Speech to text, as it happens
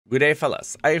Good day,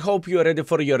 fellas. I hope you're ready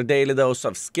for your daily dose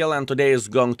of skill, and today is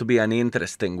going to be an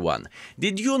interesting one.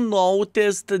 Did you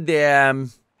notice the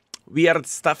weird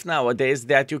stuff nowadays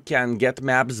that you can get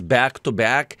maps back to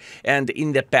back, and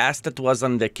in the past it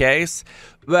wasn't the case?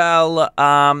 Well,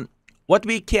 what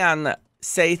we can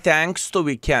say thanks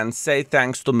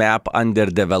to map under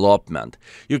development.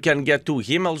 You can get 2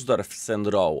 Himmelsdorfs in a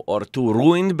row, or 2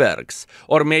 Ruinbergs,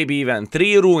 or maybe even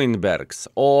 3 Ruinbergs,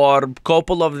 or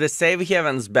couple of the Save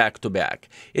Heavens back to back.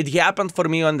 It happened for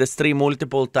me on the stream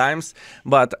multiple times,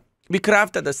 but we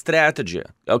crafted a strategy.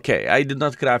 Okay, I did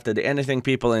not craft anything.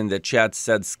 People in the chat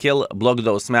said skill, block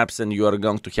those maps and you are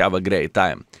going to have a great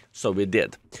time. So we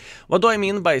did. What do I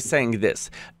mean by saying this?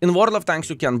 In World of Tanks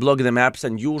you can block the maps,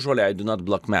 and usually I do not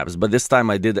block maps, but this time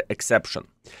I did an exception.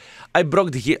 I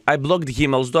blocked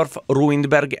Himmelsdorf,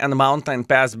 Ruinberg and Mountain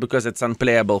Pass because it's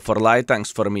unplayable for light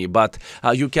tanks for me, but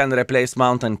you can replace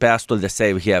Mountain Pass to the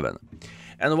Save Heaven.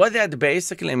 And what that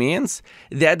basically means?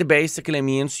 That basically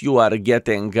means you are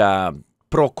getting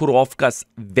Prokurovkas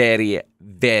very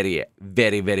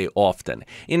often.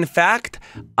 In fact,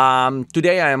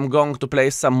 today I am going to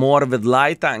play some more with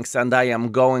light tanks, and I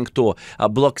am going to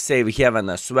block Save Heaven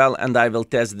as well, and I will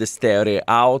test this theory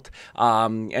out,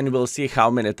 and we'll see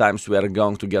how many times we are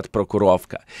going to get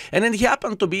Prokurovka. And it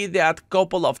happened to be that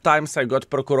couple of times I got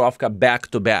Prokurovka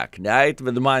back to back, right,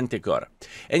 with Manticore.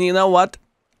 And you know what?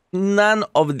 None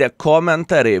of the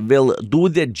commentary will do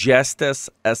the justice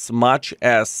as much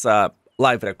as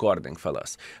live recording,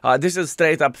 fellas. This is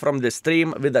straight up from the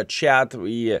stream with a chat.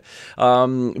 We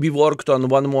worked on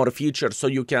one more feature, so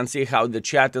you can see how the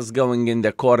chat is going in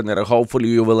the corner. Hopefully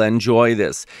you will enjoy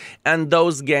this. And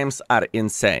those games are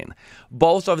insane.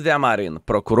 Both of them are in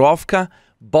Prokurovka.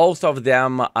 Both of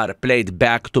them are played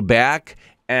back to back.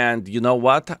 And you know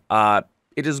what?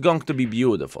 It is going to be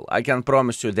beautiful. I can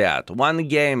promise you that. One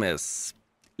game is,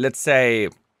 let's say,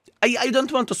 I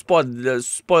don't want to spoil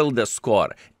the score.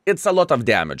 It's a lot of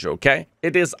damage, okay?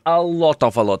 It is a lot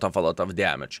of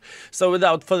damage. So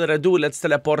without further ado, let's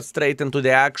teleport straight into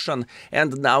the action.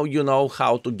 And now you know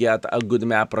how to get a good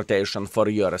map rotation for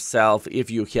yourself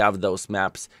if you have those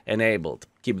maps enabled.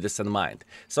 Keep this in mind.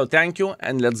 So thank you,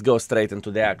 and let's go straight into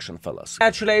the action, fellas.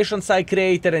 Congratulations, I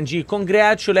created NG.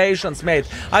 Congratulations, mate.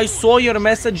 I saw your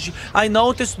message. I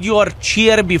noticed your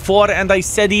cheer before, and I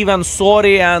said even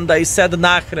sorry, and I said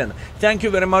nachren. Thank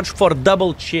you very much for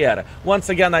double cheer. Once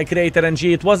again, I created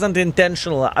NG. It wasn't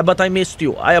intentional, but I missed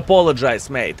you. I apologize,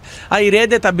 mate. I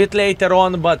read it a bit later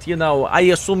on, but, you know, I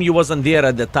assume you wasn't there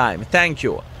at the time. Thank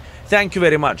you. Thank you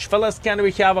very much. Fellas, can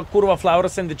we have a Curva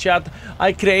Flowers in the chat?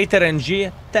 I created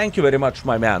NG. Thank you very much,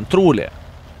 my man. Truly.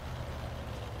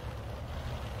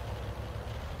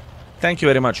 Thank you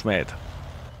very much, mate.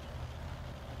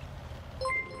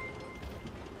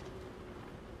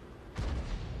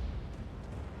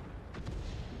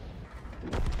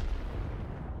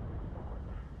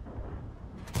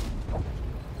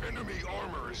 Enemy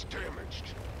armor is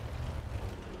damaged.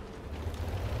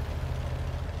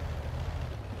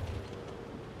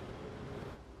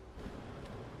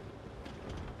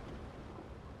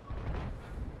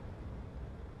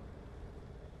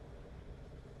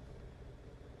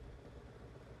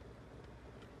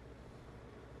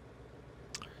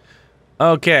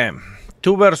 Okay,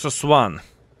 2 versus 1.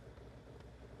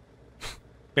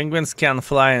 Penguins can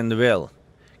fly and will.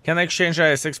 Can I exchange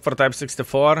IS-6 for Type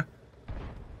 64?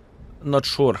 Not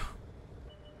sure.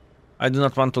 I do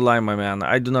not want to lie, my man.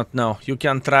 I do not know. You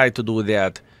can try to do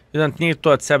that. You don't need to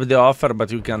accept the offer,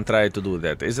 but you can try to do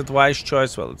that. Is it wise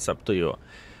choice? Well, it's up to you.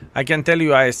 I can tell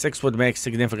you IS-6 would make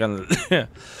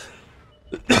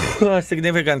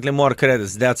significantly more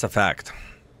credits. That's a fact.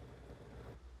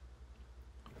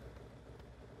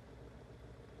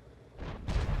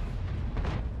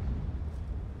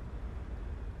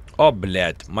 Oh,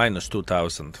 блядь, minus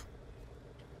 2000.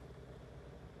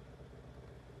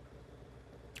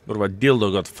 Kurwa,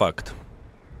 dildo got fucked.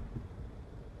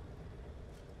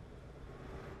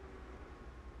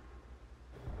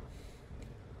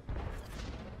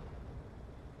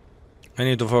 I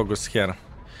need to focus here.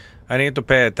 I need to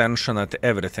pay attention at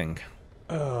everything.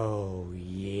 Oh,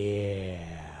 yeah.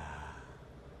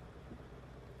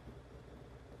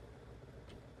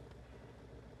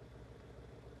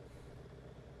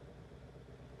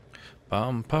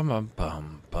 Pum pum pum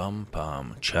pum pum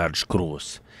pum. Charge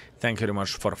cruise. Thank you very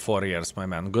much for 4 years, my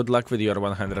man. Good luck with your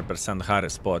 100%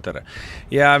 Harris Potter.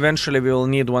 Yeah, eventually we will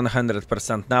need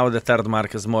 100%. Now the 3rd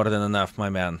mark is more than enough, my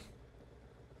man.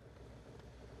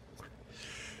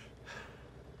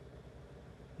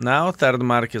 Now 3rd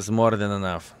mark is more than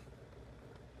enough.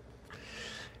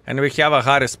 And we have a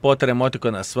Harris Potter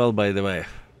emoticon as well, by the way.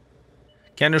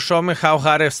 Can you show me how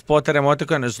Harry Potter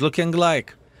emoticon is looking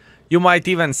like? You might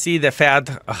even see the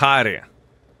fat Harry.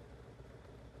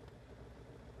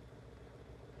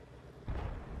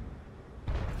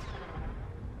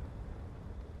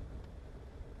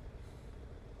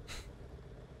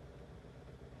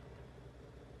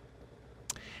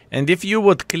 And if you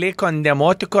would click on the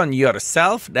emoticon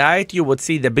yourself, right, you would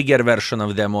see the bigger version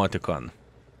of the emoticon.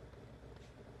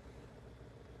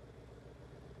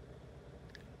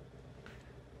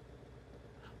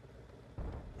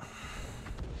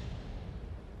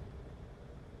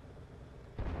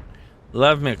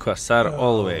 Love me, Quasar,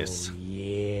 always.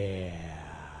 Yeah.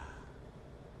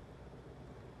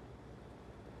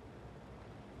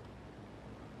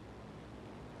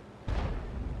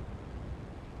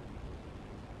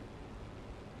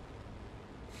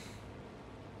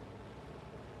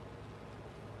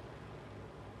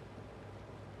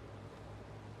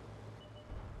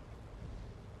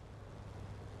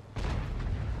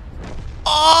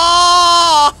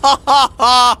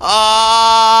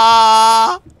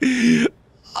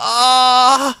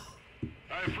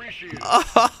 I appreciate it.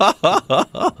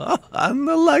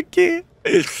 Unlucky.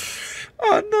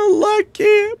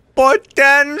 Unlucky.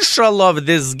 Potential of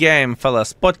this game,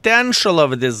 fellas. Potential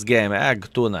of this game.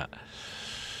 Egg tuna.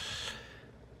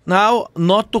 Now,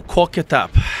 not to cock it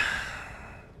up.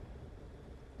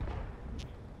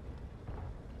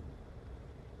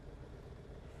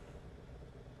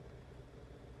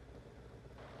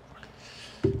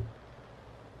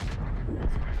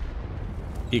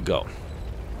 Ego.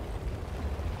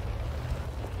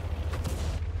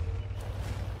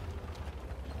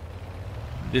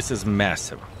 This is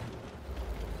massive.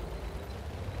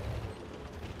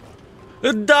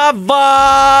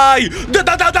 Давай!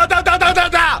 Да!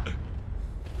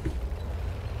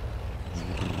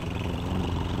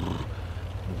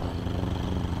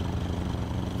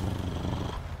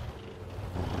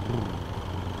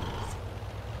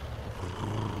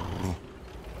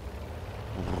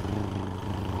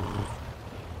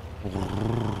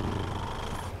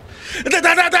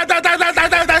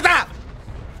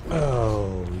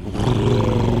 Oh,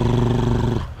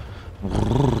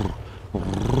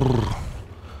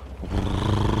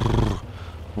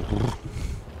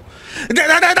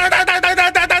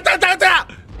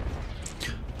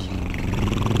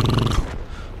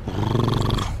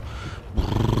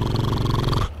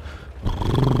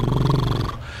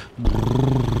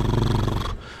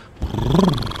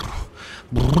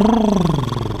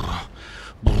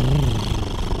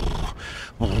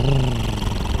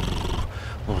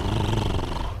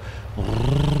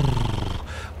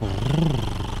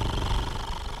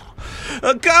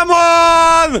 Come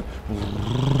on!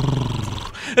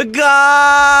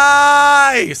 Guys!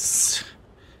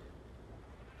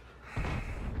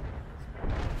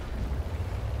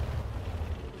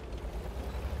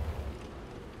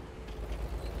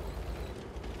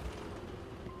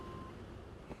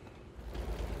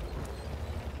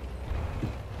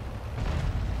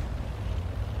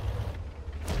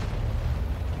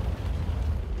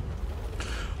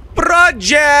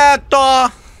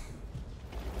 Progetto!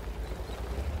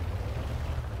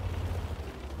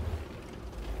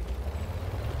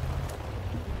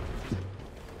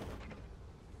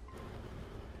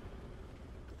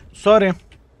 Sorry.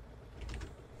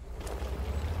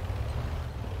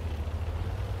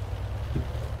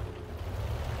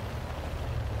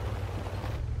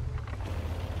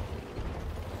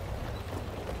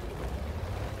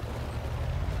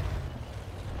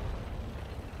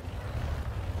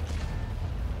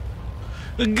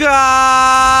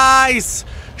 Guys!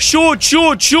 Shoot,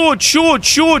 shoot, shoot, shoot,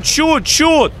 shoot, shoot,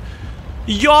 shoot!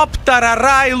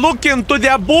 Yoptararai, look into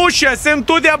the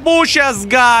bushes,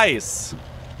 guys!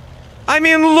 I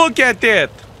mean, look at it!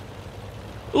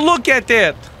 Look at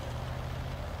it!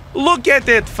 Look at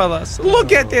it, fellas!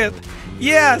 Look at it!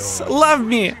 Yes! Love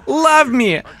me! Love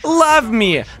me! Love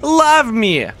me! Love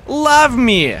me! Love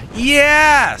me!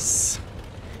 Yes!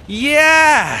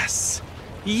 Yes!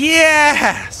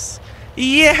 Yes!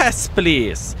 Yes,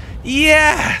 please!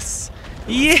 Yes!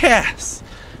 Yes!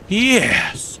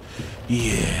 Yes!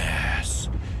 Yes!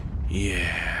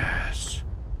 Yes!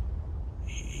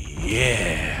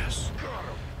 Yes!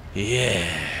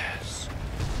 Yes!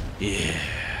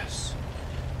 Yes!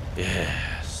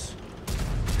 Yes!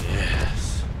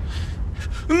 Yes!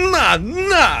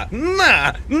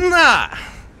 Nah!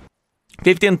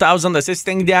 15,000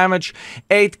 assisting damage,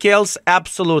 8 kills,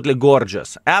 absolutely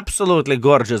gorgeous. Absolutely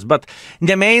gorgeous. But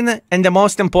the main and the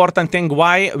most important thing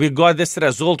why we got this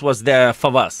result was the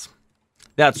FAVAS.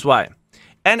 That's why.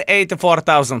 And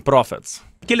 84,000 profits.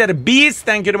 Killer Bees.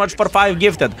 Thank you very much for 5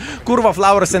 gifted. Curva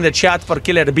Flowers in the chat for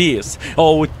Killer Bees.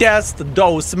 Oh, test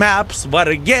those maps.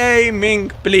 Wargaming,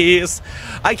 please.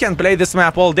 I can play this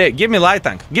map all day. Give me light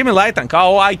tank. Give me light tank.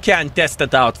 Oh, I can test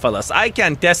it out, fellas. I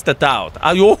can test it out.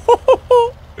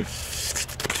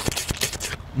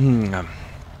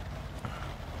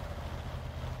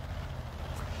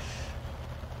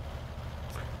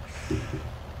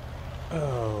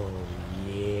 Oh,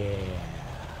 yeah.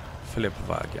 Flip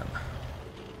wagon.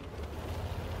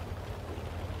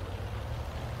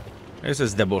 This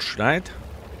is the bush, right?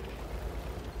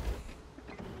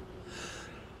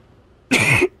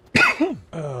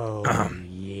 Oh,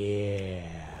 yeah.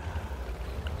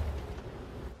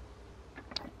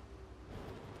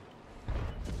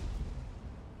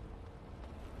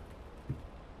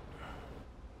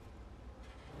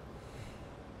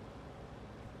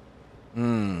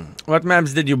 What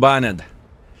maps did you ban it?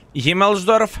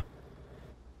 Himmelsdorf,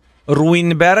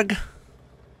 Ruinberg,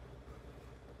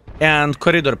 and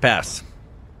Corridor Pass.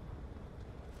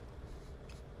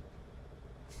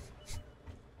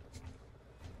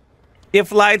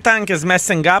 If light tank is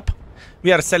messing up,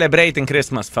 we are celebrating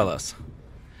Christmas, fellas.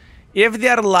 If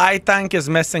their light tank is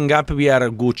messing up, we are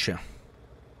Gucci.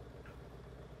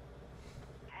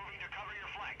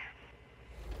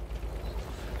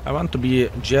 I want to be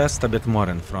just a bit more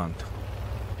in front.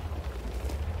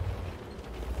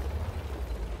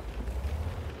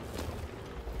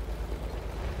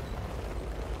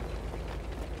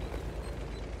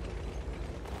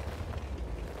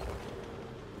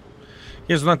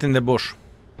 He's not in the bush.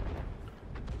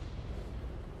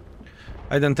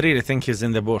 I don't really think he's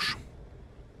in the bush.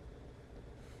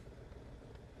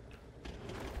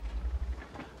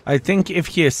 I think if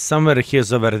he is somewhere, he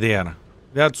is over there.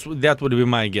 That would be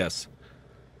my guess.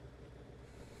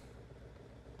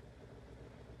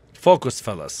 Focus,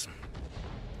 fellas.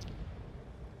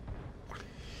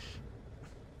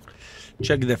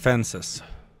 Check the fences.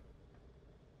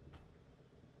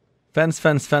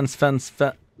 Fence.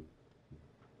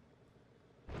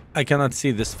 I cannot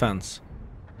see this fence.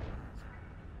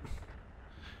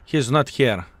 He's not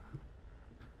here.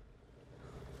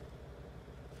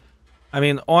 I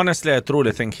mean, honestly, I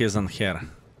truly think he isn't here.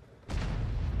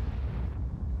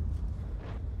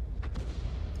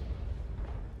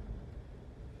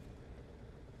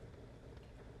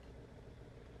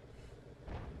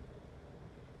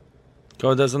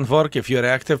 Code doesn't work if you're an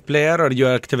active player or you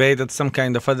activated some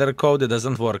kind of other code. It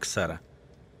doesn't work, sir.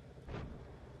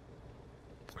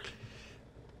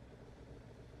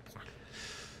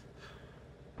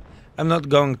 I'm not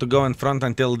going to go in front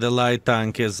until the light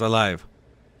tank is alive.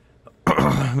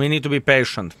 We need to be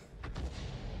patient.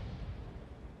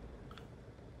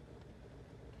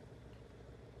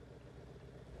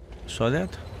 Saw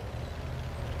that?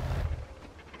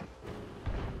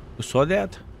 You saw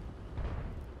that?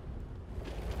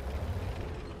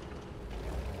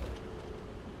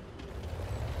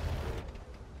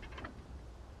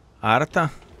 Arta?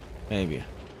 Maybe.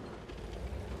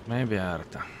 Maybe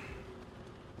Arta.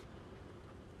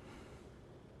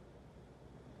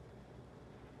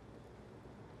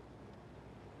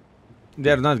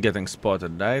 They're not getting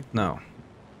spotted, right? No.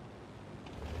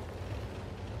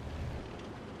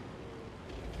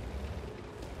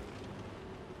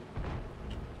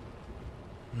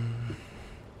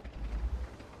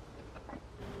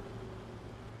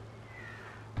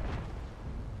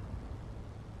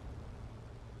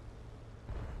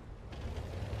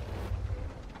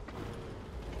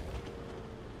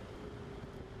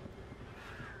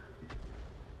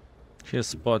 He's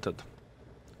spotted.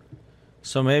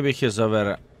 So maybe he's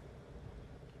over...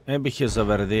 Maybe he's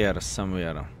over there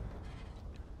somewhere.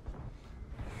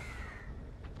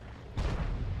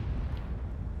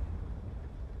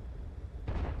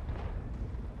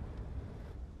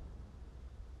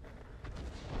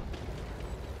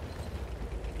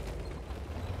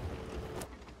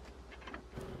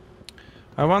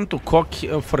 I want to cock...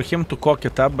 for him to cock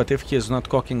it up, but if he is not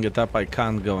cocking it up, I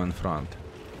can't go in front.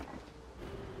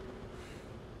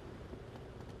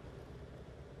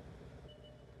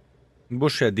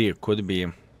 Bush AD could be.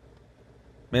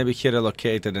 Maybe he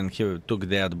relocated and he took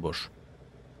that bush.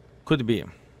 Could be.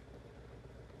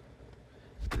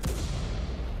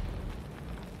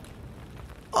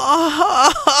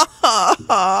 I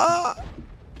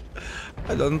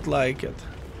don't like it.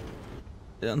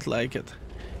 I don't like it.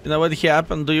 You know what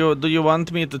happened? Do you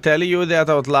want me to tell you that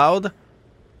out loud?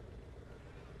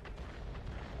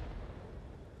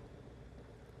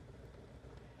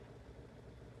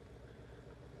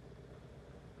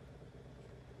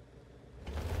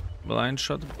 Blind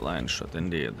shot,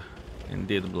 indeed.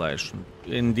 Indeed blind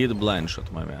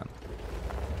shot, my man.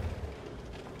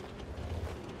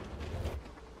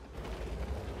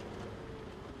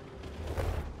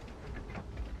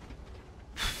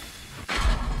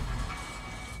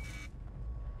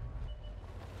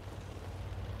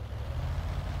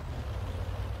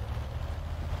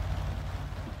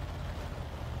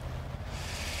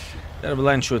 They're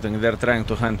blind shooting. They're trying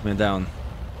to hunt me down.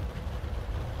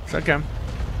 It's okay.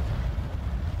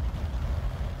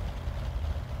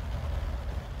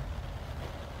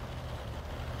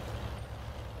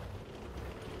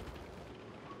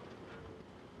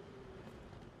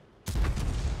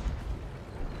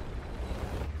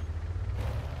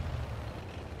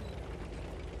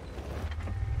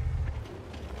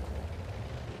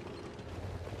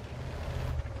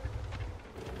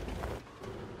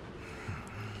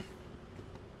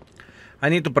 I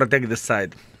need to protect this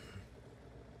side.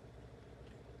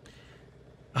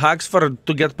 Hacks for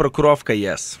to get Prokrovka,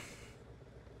 yes.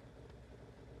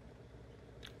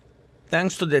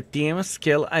 Thanks to the team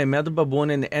skill, I met Baboon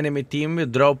in the enemy team. We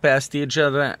drove past each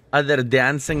other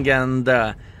dancing and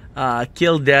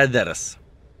killed the others.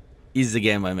 Easy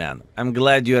game, my man. I'm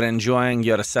glad you're enjoying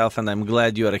yourself and I'm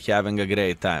glad you're having a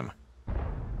great time.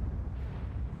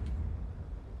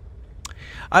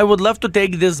 I would love to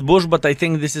take this bush, but I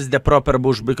think this is the proper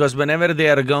bush, because whenever they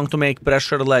are going to make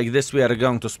pressure like this, we are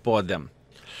going to spot them.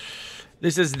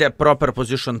 This is the proper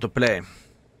position to play.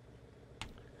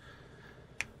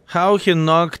 How he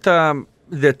knocked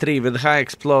the tree with high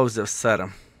explosives, sir.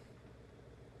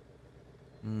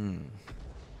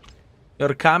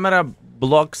 Your camera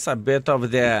blocks a bit of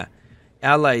the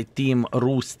ally team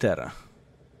rooster.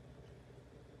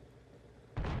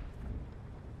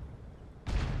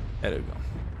 There we go.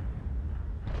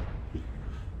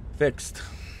 Fixed.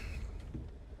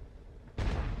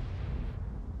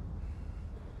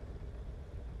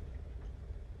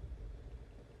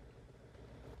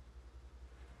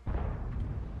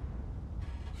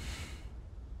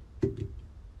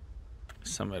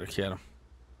 Somewhere here.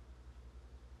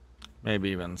 Maybe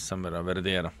even somewhere over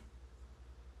there.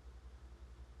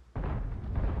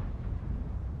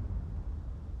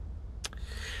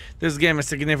 This game is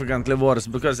significantly worse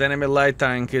because enemy light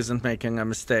tank isn't making a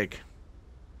mistake.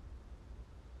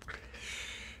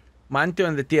 Manti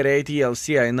on the tier 8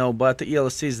 ELC, I know, but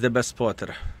ELC is the best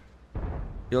spotter.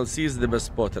 ELC is the best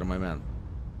spotter, my man.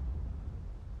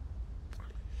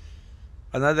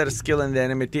 Another skill in the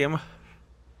enemy team.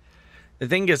 The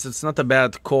thing is, it's not a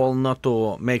bad call not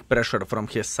to make pressure from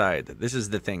his side. This is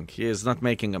the thing. He is not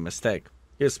making a mistake.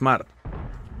 He is smart.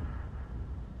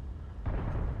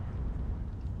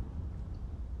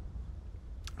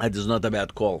 It is not a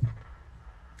bad call.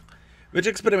 Which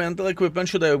experimental equipment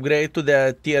should I upgrade to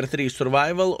the tier 3,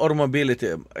 survival or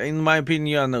mobility? In my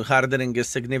opinion, hardening is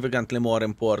significantly more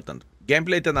important.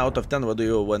 Gameplay 10 out of 10, what do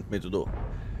you want me to do?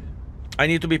 I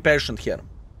need to be patient here.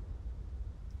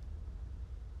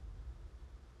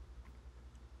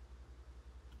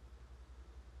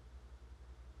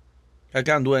 I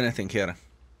can't do anything here.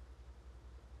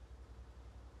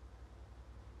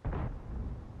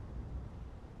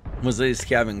 Was I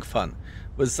having fun?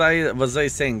 Was I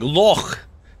saying Loch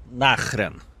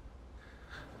nachren?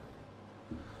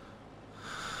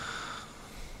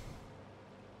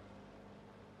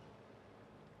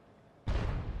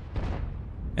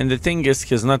 And the thing is,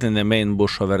 he's not in the main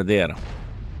bush over there.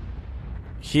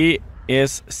 He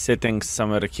is sitting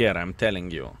somewhere here, I'm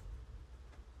telling you.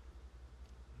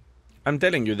 I'm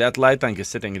telling you, that light tank is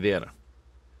sitting there.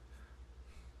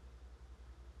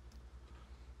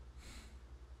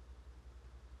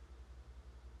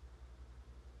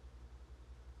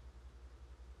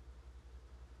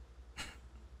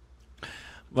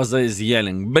 Was is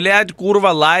yelling? Блядь,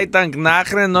 kurva, light tank,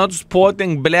 nachren, not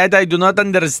spotting. Блядь, I do not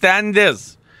understand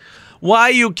this. Why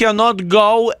you cannot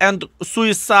go and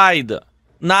suicide?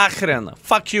 Nachren.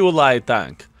 Fuck you, light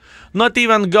tank. Not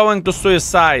even going to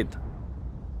suicide.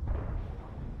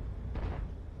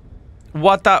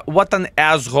 What an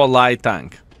asshole light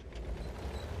tank.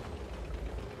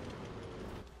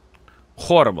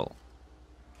 Horrible.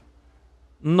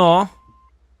 No.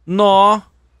 No.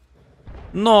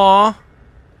 No.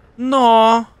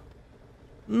 No.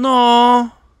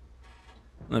 No.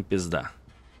 Ну, пизда.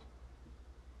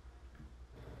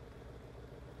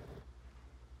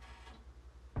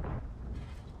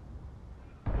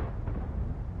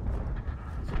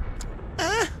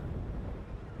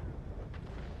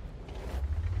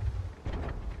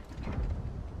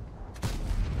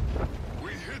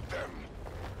 We hit them.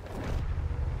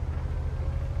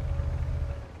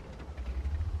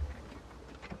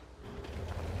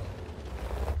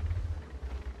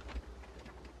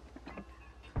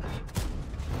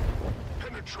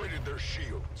 Penetrated their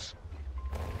shields.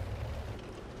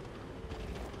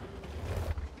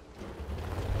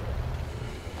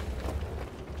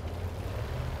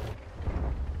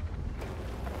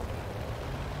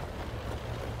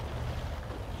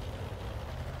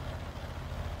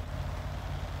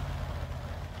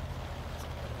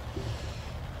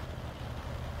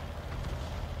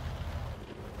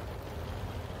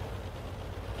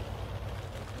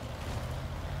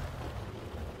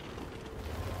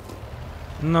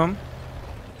 No.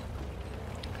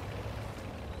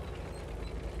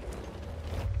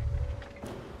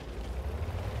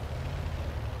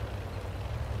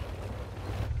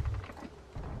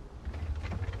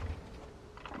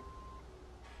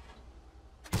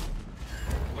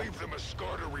 Leave them a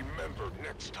scar to remember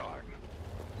next time.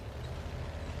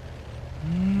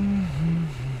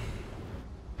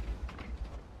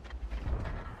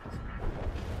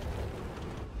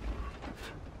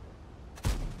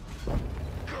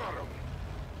 Got him.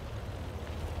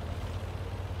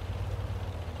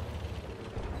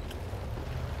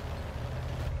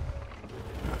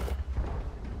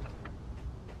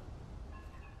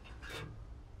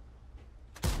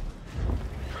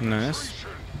 Nice.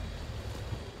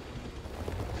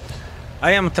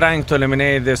 I am trying to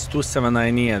eliminate this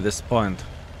 279E at this point.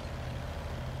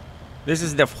 This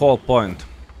is the whole point.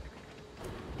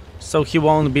 So he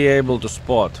won't be able to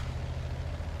spot.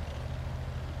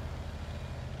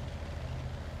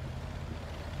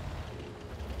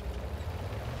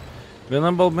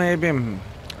 Winnable maybe?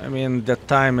 I mean, the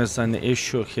time is an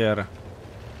issue here.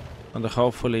 And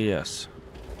hopefully yes.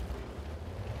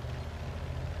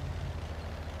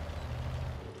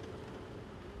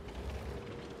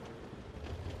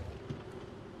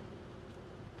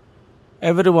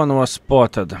 Everyone was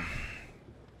spotted.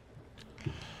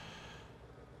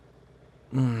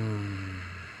 We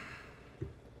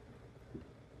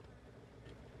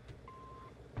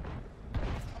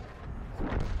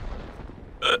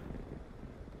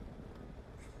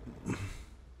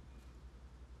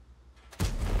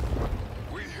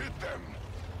hit them.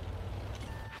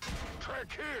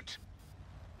 Track hit.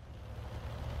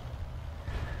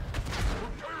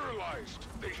 We're paralyzed.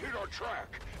 They hit our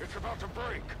track. It's about to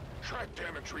break. Track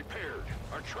damage repaired.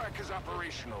 Our track is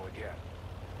operational again.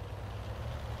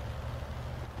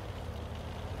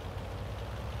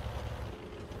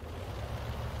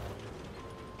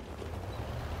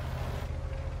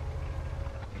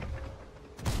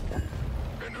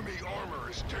 Enemy armor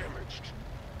is damaged.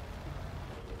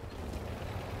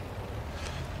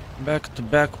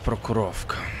 Back-to-back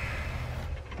Прокуровка.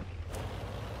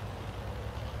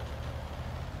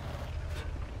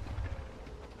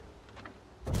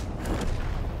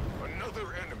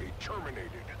 Another enemy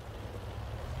terminated.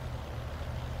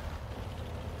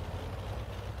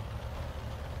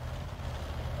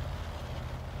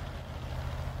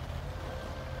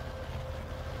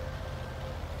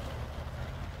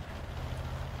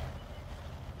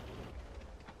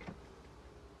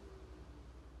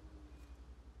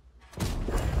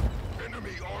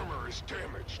 Enemy armor is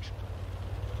damaged.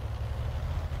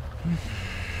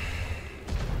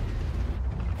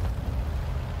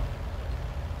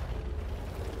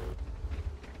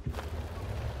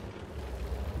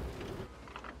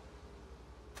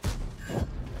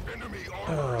 Enemy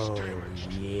armor is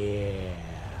damaged. Yeah.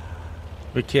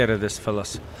 We carry this,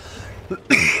 fellas. They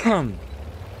aren't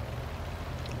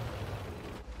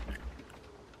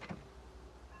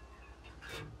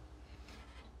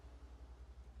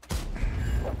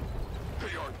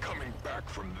coming back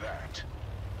from that.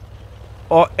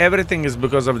 Oh, everything is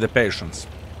because of the patience.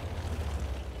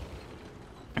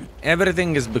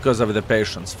 Everything is because of the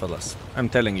patience, fellas. I'm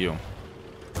telling you.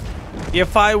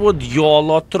 If I would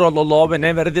YOLO trollolo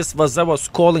whenever this was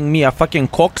calling me a fucking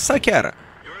cocksucker,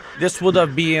 this would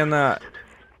have been no.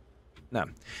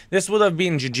 This would have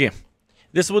been GG.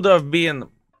 This would have been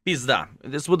pizda.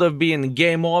 This would have been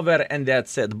game over and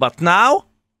that's it. But now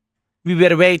we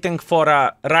were waiting for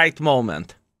a right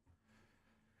moment.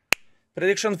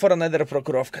 Prediction for another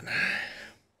Прокуровка.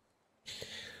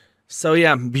 So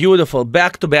yeah, beautiful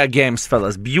back-to-back games,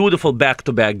 fellas. Beautiful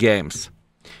back-to-back games.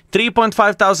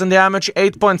 3.5 thousand damage,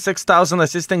 8.6 thousand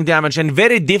assisting damage, and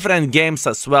very different games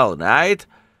as well, right?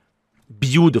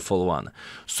 Beautiful one.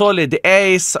 Solid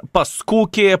Ace,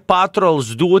 Paskuki,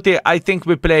 Patrol's Duty. I think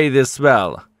we play this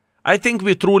well. I think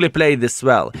we truly played this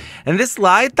well. And this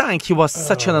light tank, he was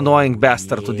such an annoying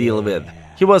bastard to deal with.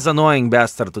 He was annoying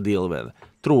bastard to deal with.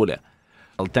 Truly.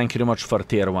 Well, thank you very much for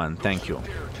tier 1. Thank you.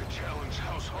 Dare to challenge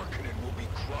House Harkonnen will be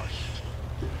crushed.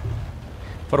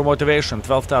 For motivation,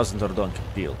 12,000 or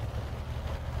don't deal.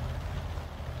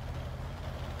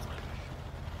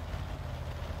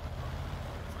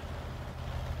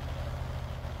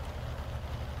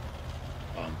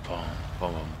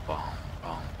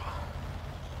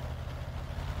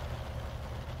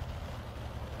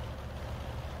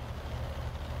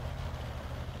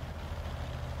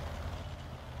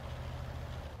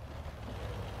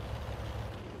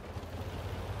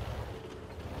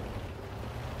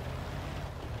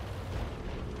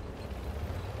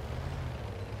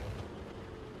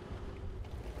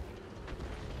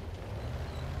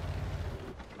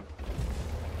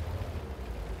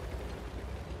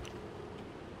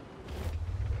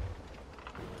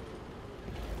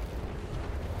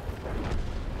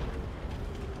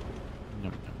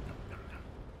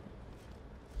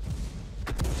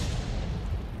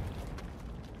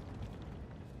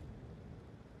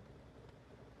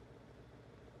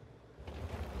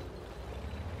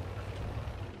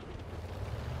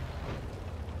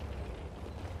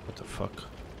 What the fuck?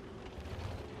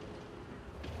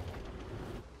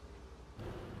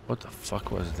 What the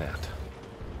fuck was that?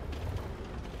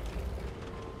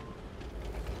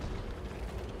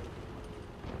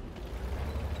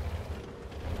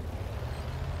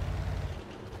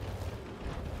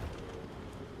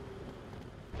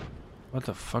 What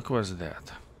the fuck was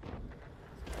that?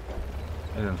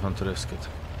 I didn't want to risk it.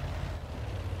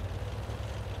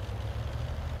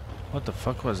 What the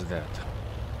fuck was that?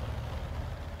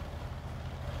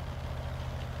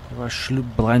 It was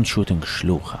blind shooting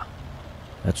shlucha.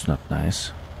 That's not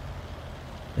nice.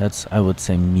 That's, I would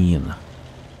say, mean.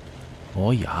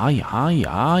 Oh yeah, yeah,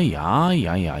 yeah, yeah,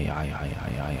 yeah, yeah, yeah, yeah, yeah,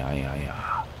 yeah, yeah, yeah,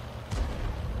 yeah.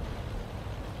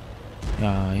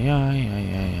 Yeah, yeah, yeah,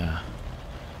 yeah, yeah.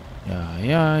 Yeah,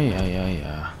 yeah, yeah, yeah,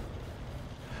 yeah.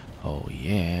 Oh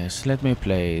yes, let me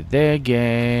play the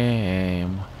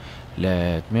game.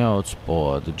 Let me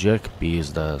outspot Jack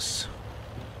Pizdas.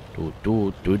 Do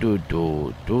do do do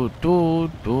do do do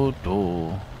do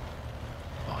do.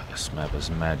 Oh, this map is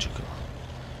magical.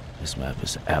 This map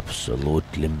is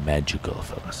absolutely magical,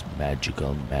 fellas.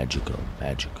 Magical, magical,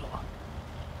 magical.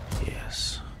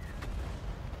 Yes.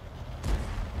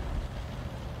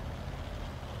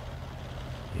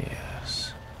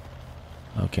 Yes.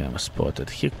 Okay, I'm spotted.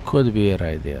 He could be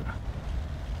right there.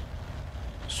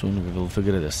 Soon we will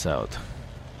figure this out.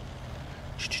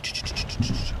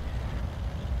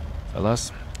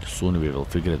 Fellas, soon we will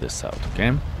figure this out,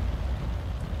 okay?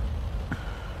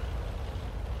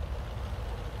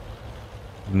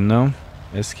 No,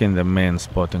 is he in the main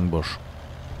spotting bush?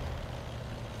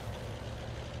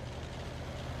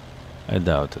 I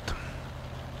doubt it.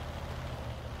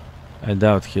 I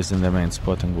doubt he's in the main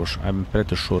spotting bush. I'm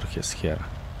pretty sure he's here.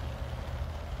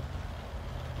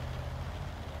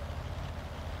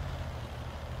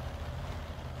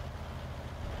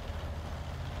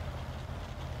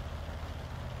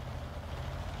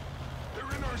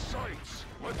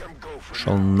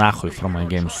 Шел нахуй from my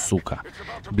game, сука.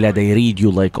 Блядь, I read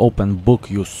you like open book,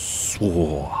 you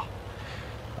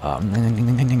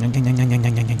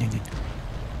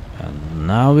And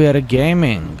now we are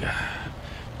gaming.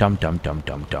 Tum tum tum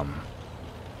tum tum.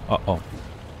 Uh-oh.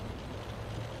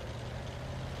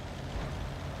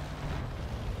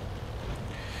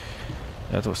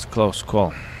 That was close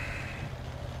call.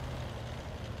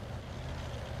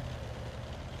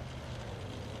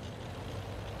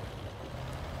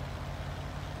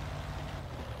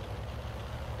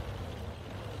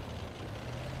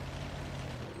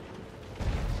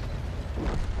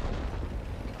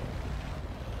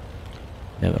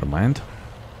 Never mind.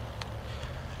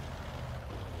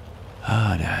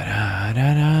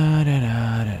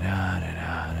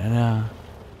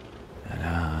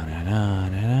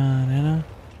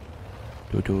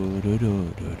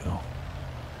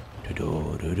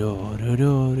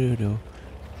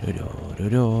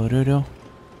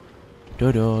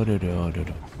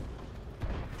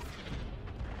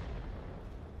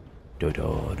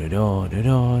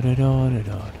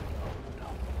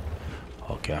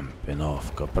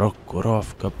 Кемпиновка,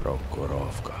 прокуровка,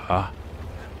 прокуровка, а?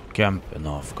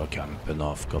 Кемпиновка,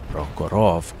 кемпиновка,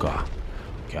 прокуровка.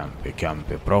 Кемпи,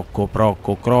 кемпи, проку,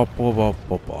 проку, кропу,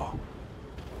 попо.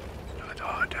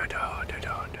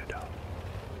 Да-да-да-да-да-да-да.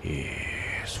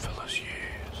 Yes, fellas,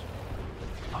 yes.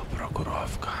 А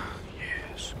прокуровка,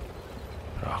 yes.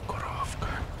 Прокуровка.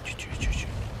 Чу-чу-чу-чу.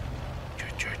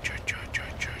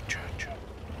 Чу-чу-чу-чу-чу-чу-чу.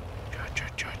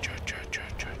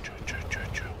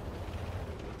 Чу-чу-чу-чу-чу-чу-чу-чу-чу.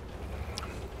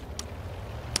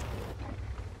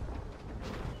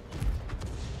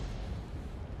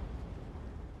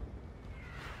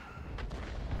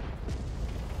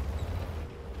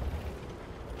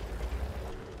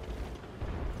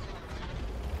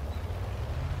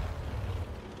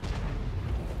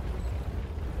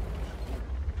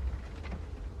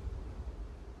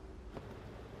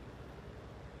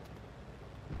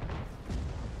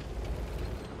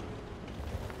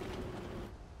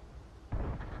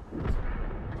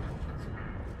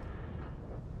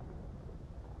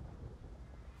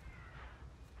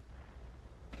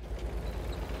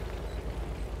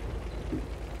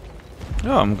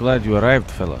 Oh, I'm glad you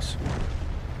arrived, fellas.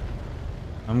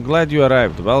 I'm glad you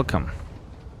arrived. Welcome.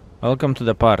 Welcome to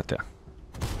the party.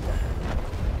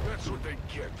 That's what they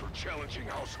get for challenging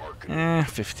House Harkonnen.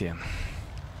 15.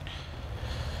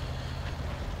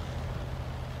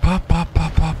 Pa, pa, pa,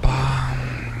 pa, pa.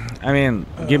 I mean,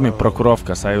 give me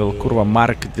Prokhorovkas. I will kurva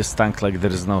mark this tank like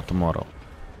there is no tomorrow.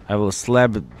 I will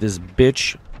slap this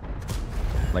bitch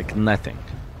like nothing.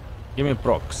 Give me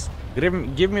procs.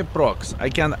 Give me procs. I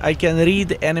can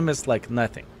read enemies like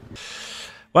nothing.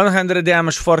 100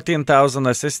 damage, 14,000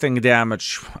 assisting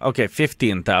damage. Okay,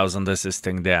 15,000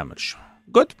 assisting damage.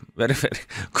 Good. Very, very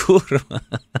cool.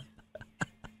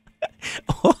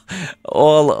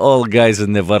 all guys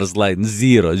in the first line.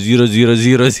 0, 0, 0,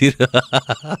 0, 0.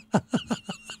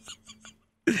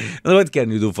 What can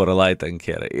you do for a light tank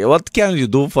here? What can you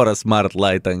do for a smart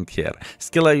light tank here?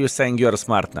 Skilla, you saying you're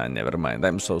smart now. Never mind.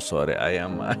 I'm so sorry. I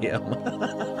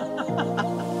am.